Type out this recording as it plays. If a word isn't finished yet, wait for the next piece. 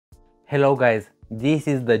Hello guys, this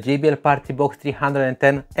is the JBL Partybox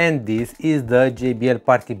 310 and this is the JBL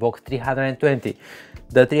Partybox 320.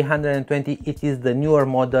 The 320, it is the newer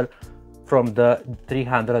model from the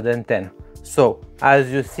 310. So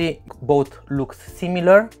as you see, both looks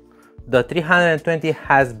similar. The 320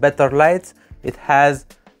 has better lights, it has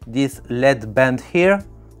this LED band here.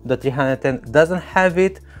 The 310 doesn't have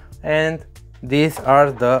it, and these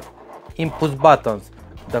are the input buttons,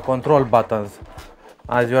 the control buttons.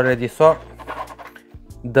 As you already saw,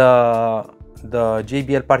 the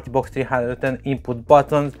JBL Partybox 310 input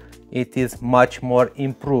buttons, it is much more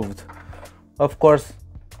improved. Of course,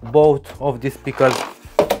 both of these speakers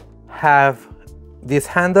have this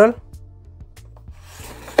handle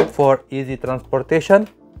for easy transportation,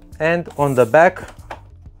 and on the back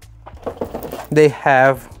they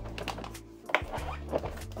have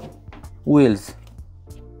wheels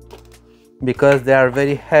because they are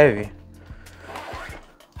very heavy.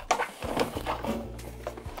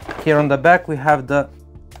 Here on the back we have the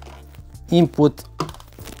input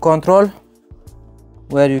control,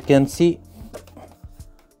 where you can see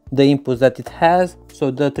the inputs that it has.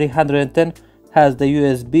 So the 310 has the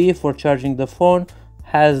USB for charging the phone,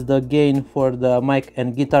 has the gain for the mic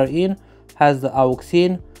and guitar in, has the aux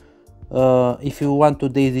in. If you want to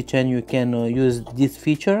daisy chain, you can use this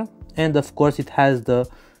feature, and of course it has the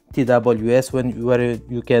TWS where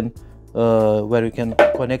you can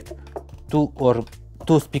connect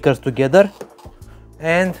two speakers together.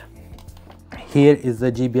 And here is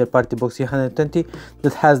the JBL Partybox 320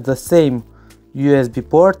 that has the same USB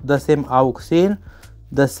port, the same aux in,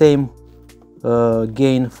 the same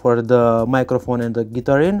gain for the microphone and the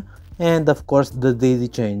guitar in, and of course the daisy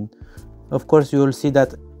chain. Of course you will see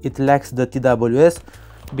that it lacks the TWS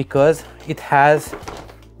because it has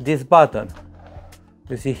this button.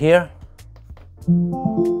 You see here,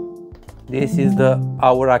 this is the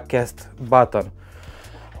Auracast button.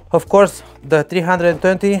 Of course the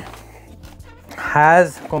 320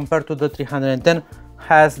 has, compared to the 310,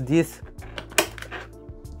 has this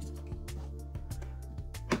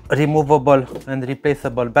removable and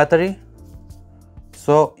replaceable battery.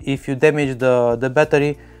 So if you damage the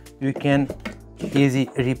battery, you can easily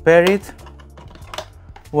repair it,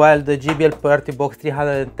 while the JBL Partybox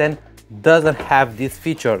 310 doesn't have this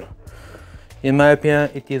feature. In my opinion,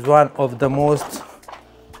 it is one of the most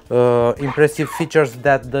impressive features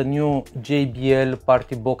that the new JBL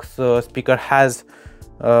Partybox speaker has,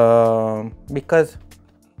 because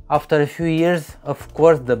after a few years, of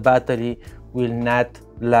course, the battery will not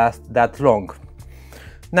last that long.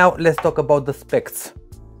 Now let's talk about the specs.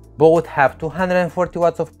 Both have 240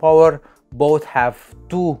 watts of power, both have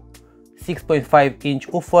two 6.5-inch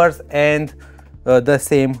woofers and the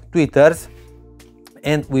same tweeters,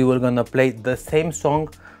 and we were gonna play the same song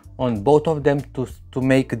on both of them to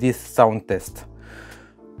make this sound test.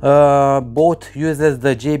 Both uses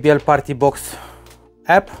the JBL Partybox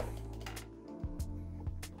app.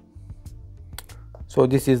 So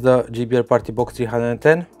this is the JBL Partybox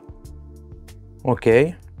 310.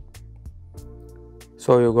 Okay,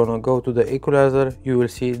 so you're gonna go to the equalizer. You will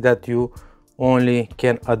see that you only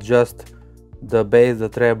can adjust the bass, the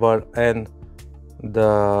treble and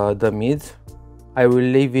the mids. I will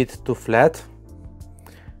leave it to flat,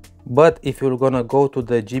 but if you're gonna go to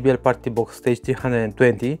the JBL Partybox Stage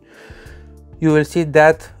 320, you will see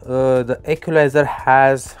that the equalizer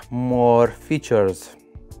has more features.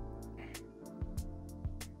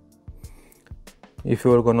 If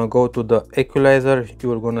you're gonna go to the equalizer,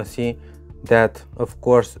 you're gonna see that of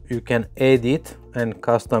course you can edit and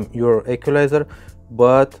custom your equalizer,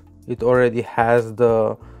 but it already has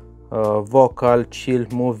the vocal, chill,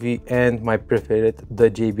 movie, and my favorite, the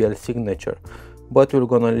JBL signature. But we're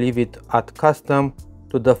gonna leave it at custom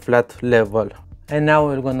to the flat level. And now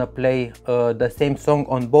we're gonna play the same song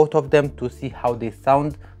on both of them to see how they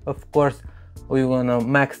sound. Of course, we're gonna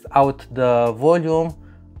max out the volume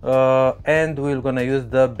and we're gonna use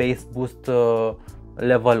the bass boost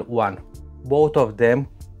level 1. Both of them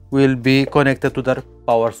will be connected to their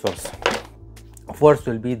power source. First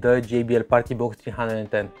will be the JBL Partybox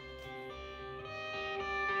 310.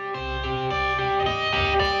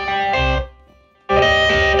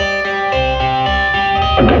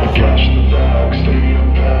 I got the cash in the bag,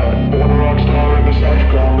 stadium packed. Born a rock star in this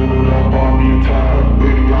life, girl, living up on the attack.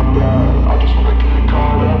 Baby, I'm bad. I just wanna get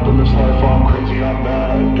caught up in this life. I'm crazy, I'm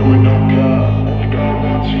mad. Doing no cap. Only God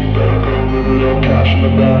wants you better go live it up. Cash in the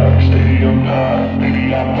bag, stadium packed.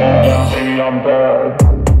 Baby, I'm bad. Baby, I'm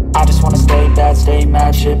bad. I just wanna stay bad, stay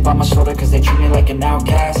mad. Chip on my shoulder cause they treat me like an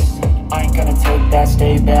outcast. I ain't gonna take that,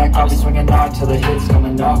 stay back. I'll be swinging hard till the hits come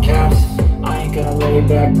in all caps. I ain't gonna lay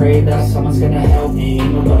back, pray that someone's gonna help me.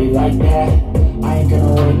 Ain't nobody like that. I ain't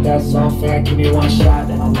gonna wait, that's all fact. Give me one shot,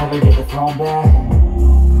 then I'll never get the throne back.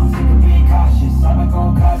 I'm sick of being cautious. I'ma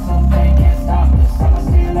go cause something, can't stop this. I'ma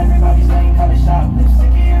steal everybody's lane, cut a shoplift. Sick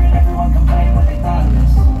of hearing everyone complain when they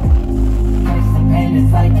thoughtless. Face the pain,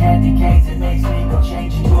 it's like candy canes. It makes me go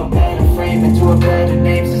change into a better frame, into a better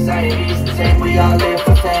name. Society's the same, we all live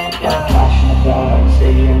for fame. Yeah. Passionate about,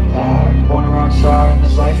 stadium packed. Born a rock star in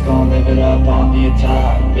this life, gon' live it up on the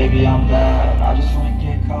attack. Baby, I'm bad. I just wanna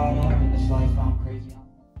get caught up in this life. I'm crazy.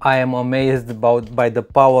 I am amazed by the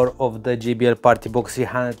power of the JBL Partybox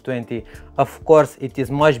 320. Of course, it is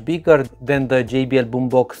much bigger than the JBL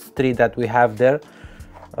Boombox 3 that we have there.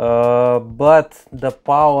 But the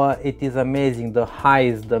power, it is amazing. The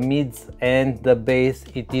highs, the mids and the bass,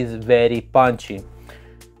 it is very punchy.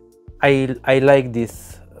 I like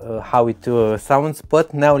this how it sounds.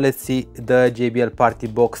 But now let's see the JBL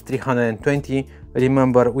Partybox 320.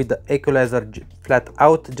 Remember, with the equalizer flat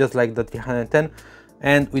out just like the 310,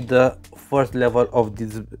 and with the first level of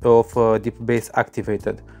deep bass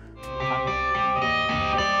activated.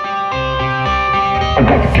 I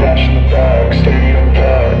got the cash in the bag, stadium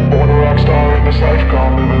packed. Born a rock star in this life,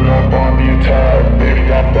 gon' live it up on the attack.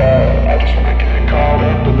 Baby, I'm bad. I just wanna get caught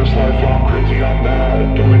up in this life. I'm crazy, I'm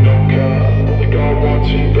mad. Doing no cap. Only God wants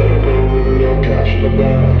you, better go live it up. Cash in the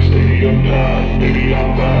bag, stadium packed. Baby,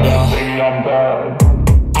 I'm bad. Baby, I'm bad.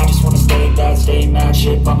 I just wanna stay bad, stay mad.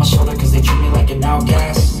 Shit on my shoulder cause they treat me like an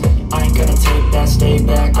outcast. I ain't gonna take that, stay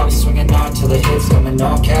back. I'll be swinging out till the hits come in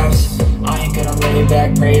all caps. I ain't gonna lay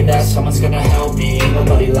back, pray that someone's gonna help me. Ain't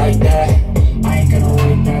nobody like that. I ain't gonna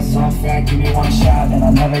wait, that's all fact. Give me one shot and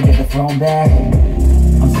I'll never get the throne back.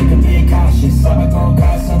 I'm sick of being cautious. I'ma go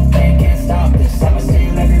cause something, can't stop this. I'ma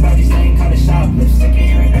steal everybody's lane, cut a shoplift. Sick of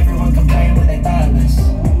hearing everyone complain when they thoughtless.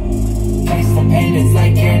 Face the pain, it's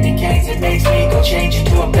like candy canes. It makes me go change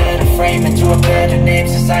into a better frame, into a better name.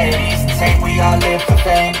 Society's the same, we all live for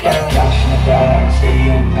fame. Yeah. Cash in the bag,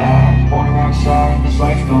 stadium packed. Born a rock star in this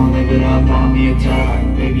life, gon' live it up on the attack.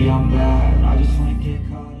 Baby, I'm bad. I just wanna get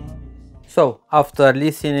caught up. So after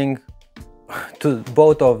listening to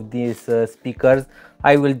both of these speakers,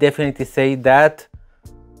 I will definitely say that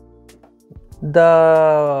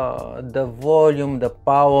the volume, the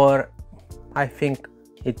power, I think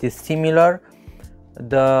it is similar.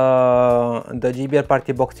 The JBL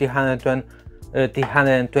Partybox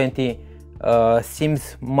 320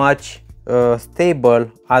 seems much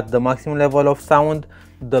stable at the maximum level of sound.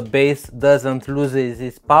 The bass doesn't lose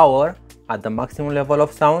its power at the maximum level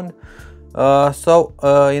of sound. So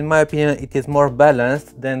in my opinion, it is more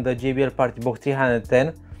balanced than the JBL Partybox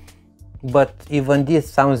 310. But even this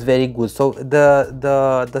sounds very good. So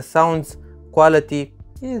the sounds quality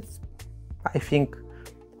is, I think,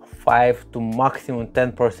 5 to maximum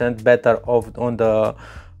 10% better on the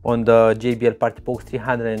JBL Partybox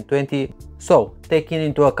 320. So taking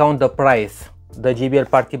into account the price, the JBL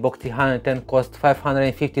Partybox 310 cost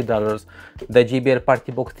 $550. The JBL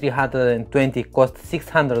Partybox 320 cost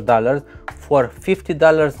 $600. For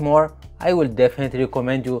 $50 more, I will definitely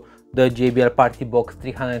recommend you the JBL Partybox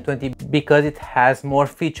 320 because it has more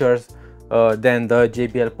features than the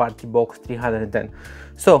JBL Partybox 310.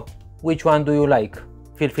 So which one do you like?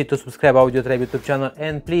 Feel free to subscribe to AudioTribe YouTube channel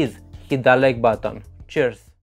and please hit that like button. Cheers!